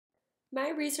My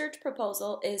research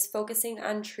proposal is focusing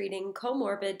on treating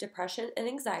comorbid depression and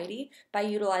anxiety by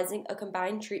utilizing a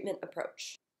combined treatment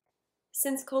approach.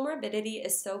 Since comorbidity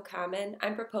is so common,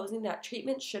 I'm proposing that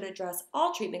treatment should address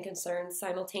all treatment concerns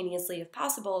simultaneously if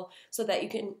possible so that you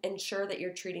can ensure that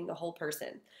you're treating the whole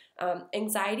person.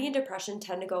 Anxiety and depression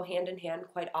tend to go hand in hand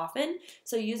quite often,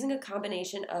 so using a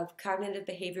combination of cognitive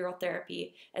behavioral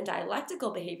therapy and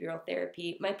dialectical behavioral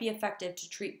therapy might be effective to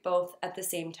treat both at the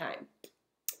same time.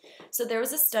 So there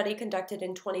was a study conducted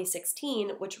in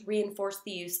 2016 which reinforced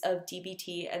the use of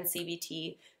DBT and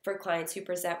CBT for clients who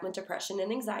present with depression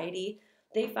and anxiety.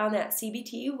 They found that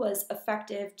CBT was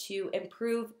effective to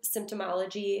improve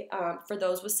symptomology for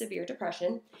those with severe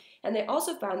depression, and they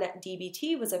also found that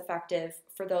DBT was effective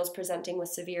for those presenting with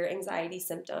severe anxiety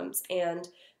symptoms. And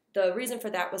the reason for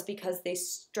that was because they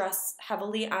stress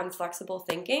heavily on flexible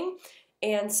thinking,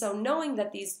 and so knowing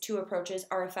that these two approaches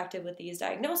are effective with these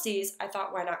diagnoses, I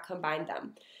thought, why not combine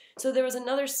them? So there was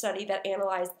another study that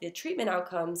analyzed the treatment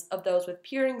outcomes of those with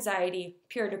pure anxiety,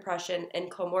 pure depression,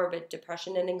 and comorbid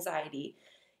depression and anxiety.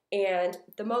 And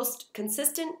the most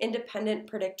consistent independent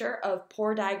predictor of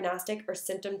poor diagnostic or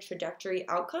symptom trajectory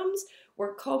outcomes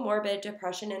were comorbid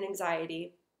depression and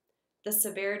anxiety, the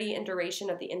severity and duration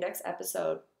of the index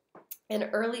episode, and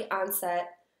early onset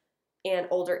and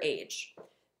older age.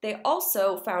 They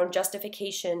also found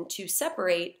justification to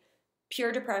separate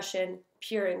pure depression,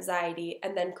 pure anxiety,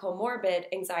 and then comorbid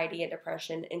anxiety and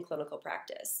depression in clinical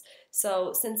practice.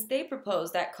 So since they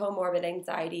proposed that comorbid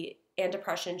anxiety and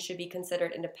depression should be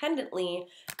considered independently,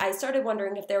 I started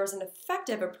wondering if there was an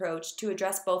effective approach to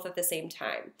address both at the same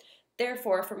time.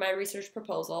 Therefore, for my research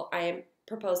proposal, I am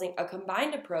proposing a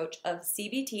combined approach of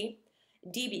CBT,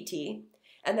 DBT,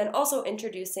 and then also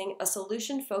introducing a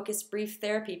solution-focused brief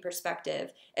therapy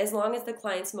perspective as long as the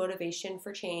client's motivation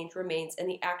for change remains in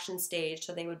the action stage,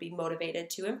 so they would be motivated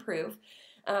to improve.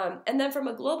 And then from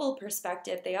a global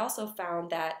perspective, they also found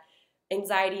that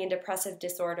anxiety and depressive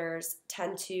disorders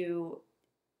tend to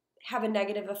have a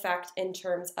negative effect in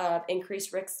terms of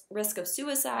increased risk of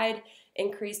suicide,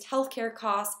 increased healthcare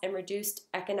costs, and reduced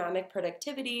economic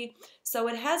productivity. So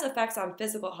it has effects on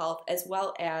physical health as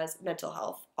well as mental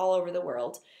health all over the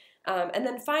world. And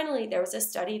then finally, there was a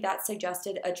study that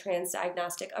suggested a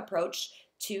transdiagnostic approach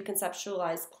to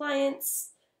conceptualize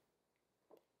clients,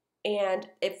 and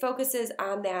it focuses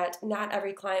on that not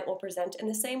every client will present in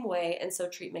the same way, and so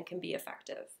treatment can be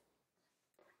effective.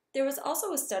 There was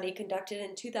also a study conducted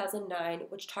in 2009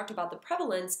 which talked about the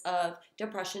prevalence of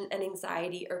depression and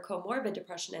anxiety, or comorbid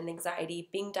depression and anxiety,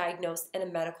 being diagnosed in a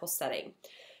medical setting.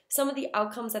 Some of the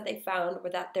outcomes that they found were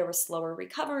that there was slower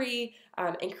recovery,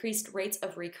 increased rates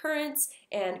of recurrence,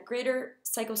 and greater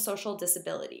psychosocial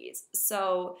disabilities.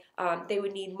 So they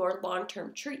would need more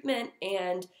long-term treatment,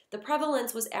 and the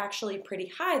prevalence was actually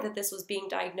pretty high that this was being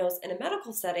diagnosed in a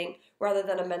medical setting rather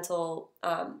than a mental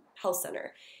health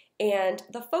center. And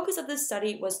the focus of this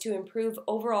study was to improve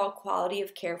overall quality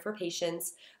of care for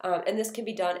patients, and this can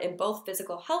be done in both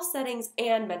physical health settings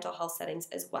and mental health settings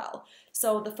as well.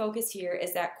 So the focus here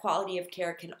is that quality of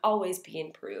care can always be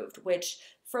improved, which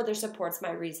further supports my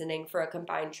reasoning for a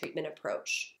combined treatment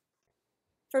approach.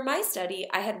 For my study,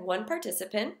 I had one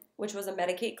participant, which was a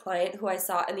Medicaid client who I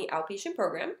saw in the outpatient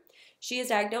program. She is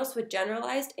diagnosed with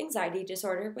generalized anxiety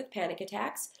disorder with panic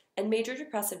attacks and major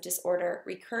depressive disorder,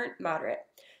 recurrent moderate.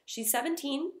 She's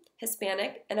 17,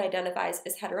 Hispanic, and identifies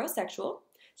as heterosexual.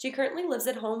 She currently lives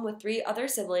at home with 3 other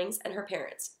siblings and her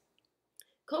parents.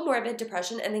 Comorbid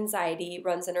depression and anxiety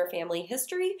runs in her family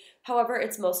history. However,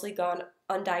 it's mostly gone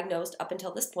undiagnosed up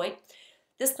until this point.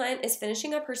 This client is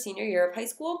finishing up her senior year of high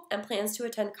school and plans to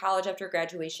attend college after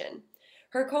graduation.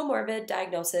 Her comorbid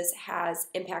diagnosis has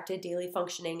impacted daily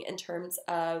functioning in terms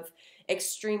of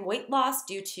extreme weight loss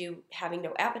due to having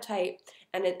no appetite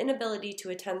and an inability to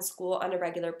attend school on a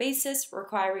regular basis,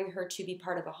 requiring her to be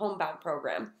part of a homebound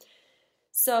program.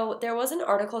 So there was an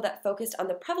article that focused on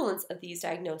the prevalence of these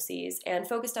diagnoses and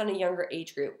focused on a younger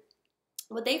age group.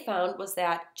 What they found was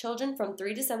that children from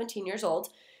 3 to 17 years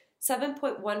old,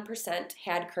 7.1%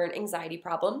 had current anxiety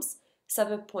problems,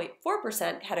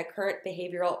 7.4% had a current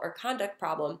behavioral or conduct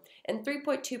problem, and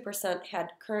 3.2%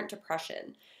 had current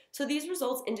depression. So these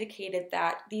results indicated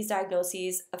that these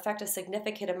diagnoses affect a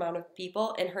significant amount of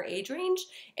people in her age range,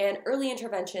 and early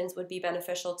interventions would be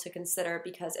beneficial to consider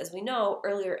because, as we know,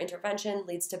 earlier intervention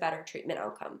leads to better treatment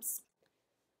outcomes.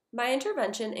 My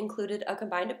intervention included a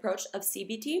combined approach of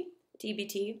CBT,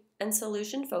 DBT, and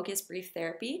solution-focused brief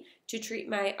therapy to treat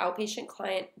my outpatient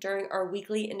client during our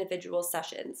weekly individual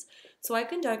sessions. So I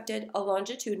conducted a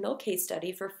longitudinal case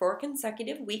study for 4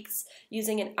 consecutive weeks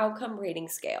using an outcome rating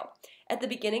scale. At the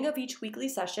beginning of each weekly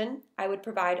session, I would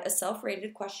provide a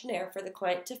self-rated questionnaire for the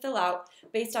client to fill out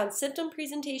based on symptom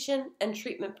presentation and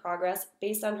treatment progress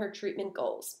based on her treatment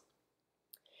goals.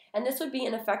 And this would be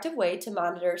an effective way to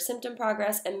monitor symptom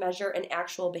progress and measure an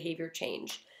actual behavior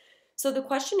change. So the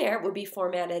questionnaire would be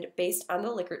formatted based on the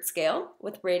Likert scale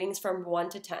with ratings from 1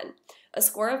 to 10. A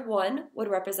score of 1 would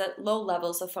represent low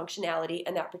levels of functionality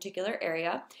in that particular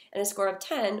area, and a score of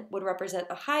 10 would represent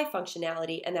a high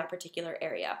functionality in that particular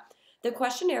area. The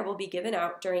questionnaire will be given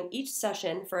out during each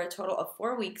session for a total of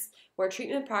 4 weeks, where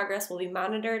treatment progress will be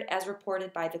monitored as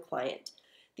reported by the client.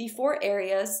 The 4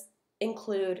 areas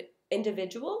include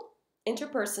individual,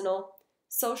 interpersonal,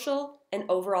 social, and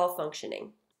overall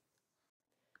functioning.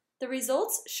 The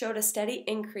results showed a steady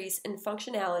increase in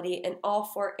functionality in all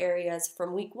 4 areas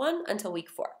from week 1 until week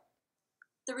 4.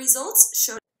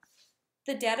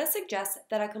 The data suggests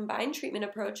that a combined treatment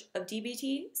approach of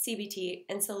DBT, CBT,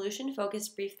 and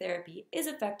solution-focused brief therapy is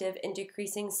effective in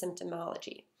decreasing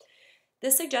symptomology.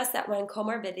 This suggests that when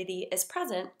comorbidity is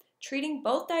present, treating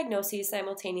both diagnoses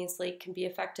simultaneously can be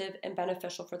effective and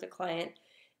beneficial for the client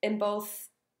in both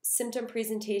symptom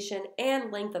presentation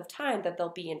and length of time that they'll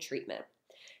be in treatment.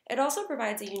 It also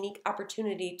provides a unique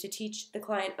opportunity to teach the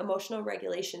client emotional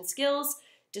regulation skills,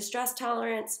 distress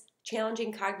tolerance,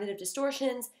 challenging cognitive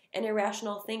distortions, and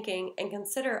irrational thinking, and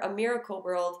consider a miracle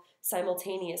world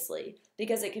simultaneously,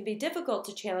 because it can be difficult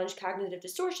to challenge cognitive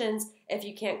distortions if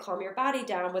you can't calm your body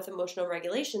down with emotional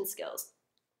regulation skills.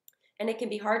 And it can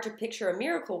be hard to picture a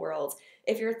miracle world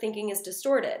if your thinking is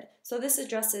distorted, so this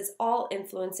addresses all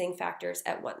influencing factors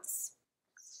at once.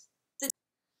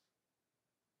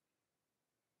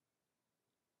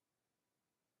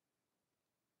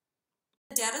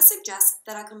 The data suggests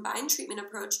that a combined treatment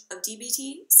approach of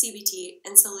DBT, CBT,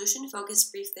 and solution-focused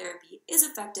brief therapy is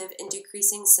effective in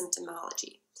decreasing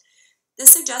symptomology.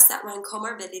 This suggests that when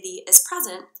comorbidity is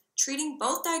present, treating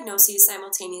both diagnoses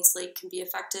simultaneously can be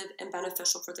effective and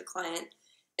beneficial for the client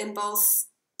in both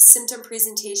symptom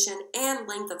presentation and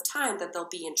length of time that they'll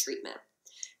be in treatment.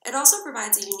 It also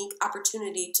provides a unique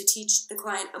opportunity to teach the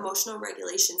client emotional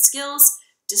regulation skills,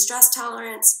 distress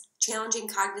tolerance, challenging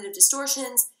cognitive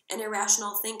distortions, and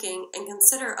irrational thinking, and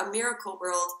consider a miracle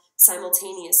world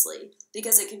simultaneously,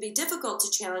 because it can be difficult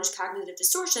to challenge cognitive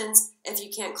distortions if you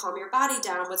can't calm your body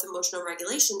down with emotional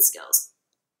regulation skills.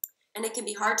 And it can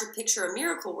be hard to picture a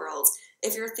miracle world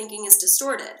if your thinking is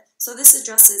distorted, so this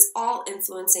addresses all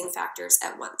influencing factors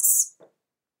at once.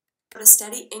 A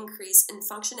steady increase in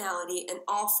functionality in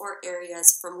all 4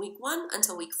 areas from week 1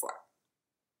 until week 4.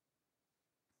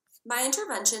 My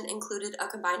intervention included a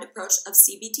combined approach of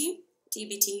CBT,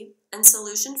 DBT, and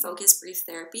solution-focused brief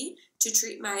therapy to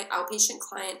treat my outpatient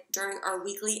client during our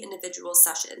weekly individual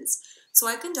sessions. So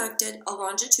I conducted a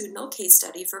longitudinal case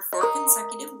study for 4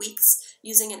 consecutive weeks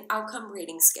using an outcome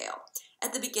rating scale.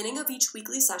 At the beginning of each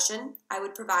weekly session, I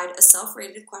would provide a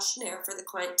self-rated questionnaire for the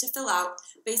client to fill out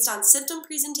based on symptom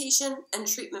presentation and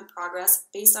treatment progress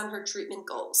based on her treatment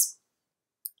goals.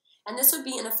 And this would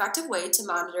be an effective way to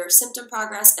monitor symptom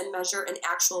progress and measure an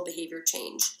actual behavior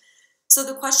change. So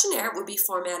the questionnaire would be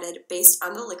formatted based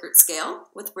on the Likert scale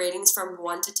with ratings from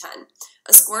 1 to 10.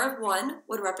 A score of 1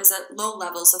 would represent low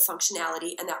levels of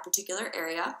functionality in that particular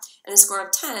area, and a score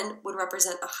of 10 would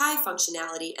represent a high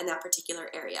functionality in that particular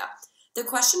area. The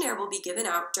questionnaire will be given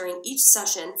out during each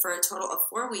session for a total of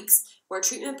 4 weeks, where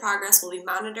treatment progress will be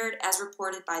monitored as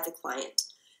reported by the client.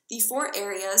 The 4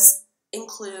 areas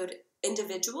include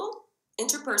individual,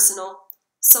 interpersonal,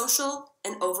 social,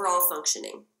 and overall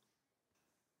functioning.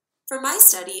 For my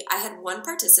study, I had 1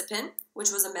 participant,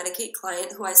 which was a Medicaid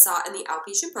client who I saw in the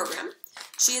outpatient program.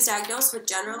 She is diagnosed with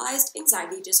generalized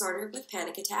anxiety disorder with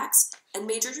panic attacks and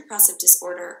major depressive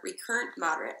disorder, recurrent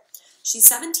moderate. She's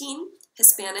 17,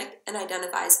 Hispanic, and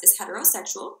identifies as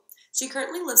heterosexual. She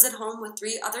currently lives at home with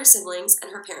 3 other siblings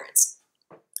and her parents.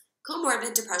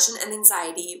 Co-morbid depression and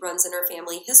anxiety runs in her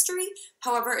family history,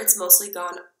 however, it's mostly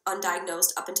gone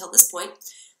undiagnosed up until this point.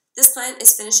 This client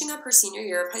is finishing up her senior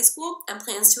year of high school and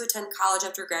plans to attend college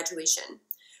after graduation.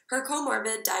 Her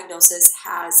comorbid diagnosis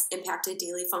has impacted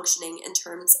daily functioning in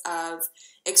terms of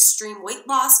extreme weight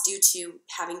loss due to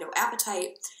having no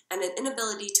appetite and an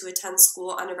inability to attend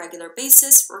school on a regular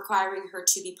basis, requiring her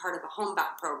to be part of a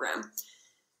homebound program.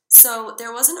 So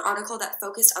there was an article that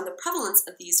focused on the prevalence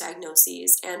of these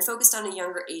diagnoses and focused on a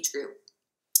younger age group.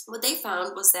 What they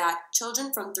found was that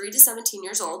children from 3 to 17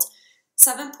 years old,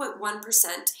 7.1%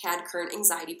 had current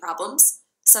anxiety problems,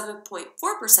 7.4%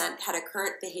 had a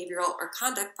current behavioral or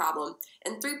conduct problem,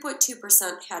 and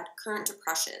 3.2% had current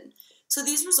depression. So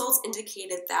these results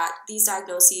indicated that these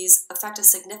diagnoses affect a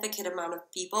significant amount of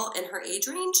people in her age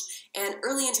range, and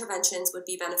early interventions would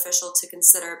be beneficial to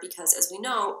consider because, as we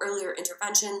know, earlier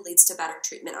intervention leads to better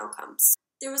treatment outcomes.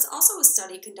 There was also a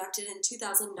study conducted in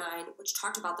 2009 which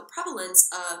talked about the prevalence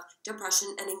of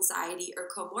depression and anxiety, or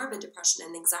comorbid depression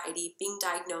and anxiety, being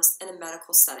diagnosed in a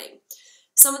medical setting.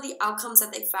 Some of the outcomes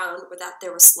that they found were that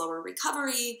there was slower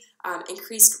recovery,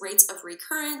 increased rates of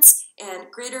recurrence,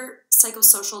 and greater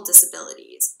psychosocial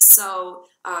disabilities. So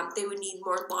they would need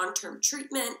more long-term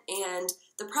treatment, and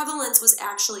the prevalence was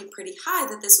actually pretty high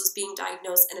that this was being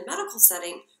diagnosed in a medical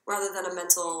setting rather than a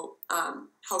mental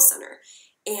health center.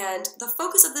 And the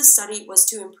focus of this study was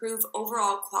to improve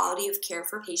overall quality of care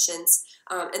for patients,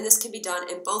 and this can be done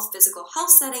in both physical health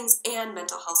settings and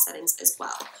mental health settings as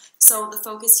well. So the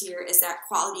focus here is that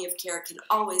quality of care can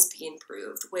always be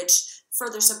improved, which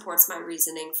further supports my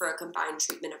reasoning for a combined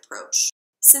treatment approach.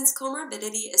 Since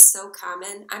comorbidity is so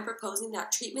common, I'm proposing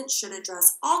that treatment should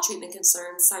address all treatment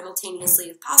concerns simultaneously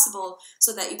if possible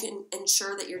so that you can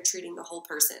ensure that you're treating the whole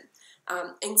person.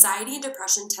 Anxiety and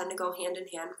depression tend to go hand in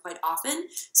hand quite often,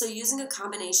 so using a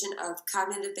combination of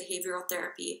cognitive behavioral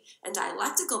therapy and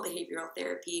dialectical behavioral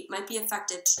therapy might be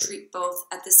effective to treat both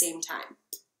at the same time.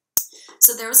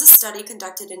 So there was a study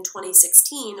conducted in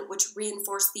 2016 which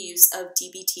reinforced the use of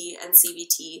DBT and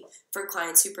CBT for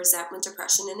clients who present with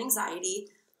depression and anxiety.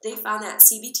 They found that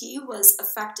CBT was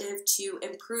effective to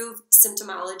improve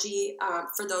symptomology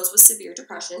for those with severe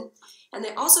depression, and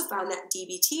they also found that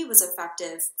DBT was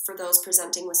effective for those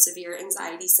presenting with severe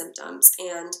anxiety symptoms,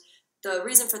 and the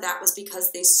reason for that was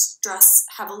because they stress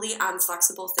heavily on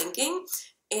flexible thinking.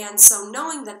 And so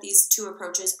knowing that these two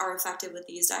approaches are effective with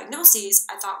these diagnoses,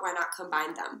 I thought, why not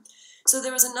combine them? So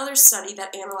there was another study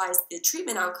that analyzed the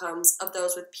treatment outcomes of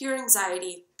those with pure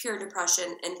anxiety, pure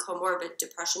depression, and comorbid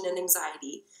depression and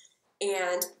anxiety.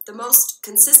 And the most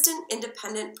consistent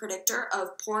independent predictor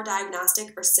of poor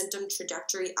diagnostic or symptom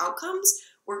trajectory outcomes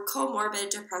were comorbid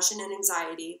depression and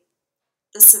anxiety,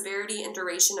 the severity and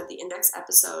duration of the index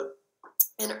episode,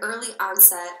 and early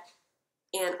onset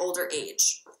and older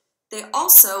age. They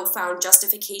also found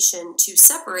justification to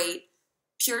separate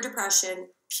pure depression,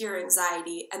 pure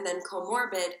anxiety, and then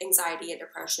comorbid anxiety and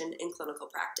depression in clinical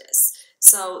practice.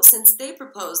 So since they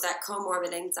proposed that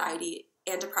comorbid anxiety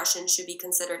and depression should be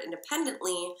considered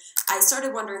independently, I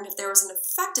started wondering if there was an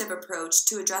effective approach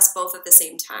to address both at the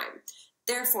same time.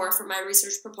 Therefore, for my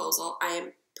research proposal, I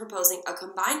am proposing a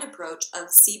combined approach of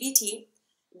CBT,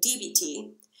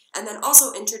 DBT, and then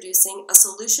also introducing a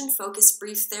solution-focused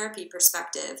brief therapy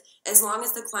perspective as long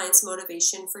as the client's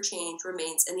motivation for change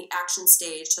remains in the action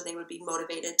stage, so they would be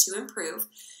motivated to improve.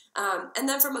 And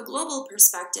then from a global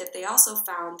perspective, they also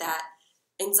found that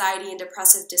anxiety and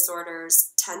depressive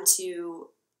disorders tend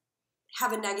to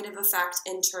have a negative effect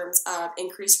in terms of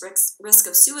increased risk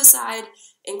of suicide,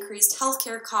 increased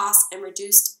healthcare costs, and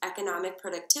reduced economic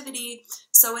productivity.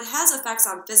 So it has effects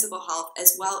on physical health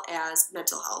as well as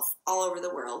mental health all over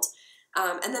the world.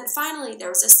 And then finally, there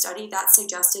was a study that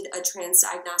suggested a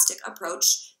transdiagnostic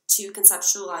approach to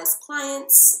conceptualize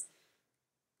clients,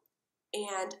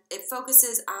 and it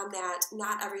focuses on that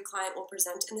not every client will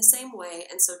present in the same way,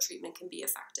 and so treatment can be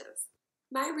effective.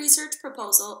 My research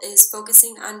proposal is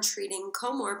focusing on treating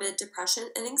comorbid depression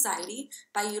and anxiety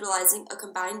by utilizing a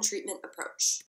combined treatment approach.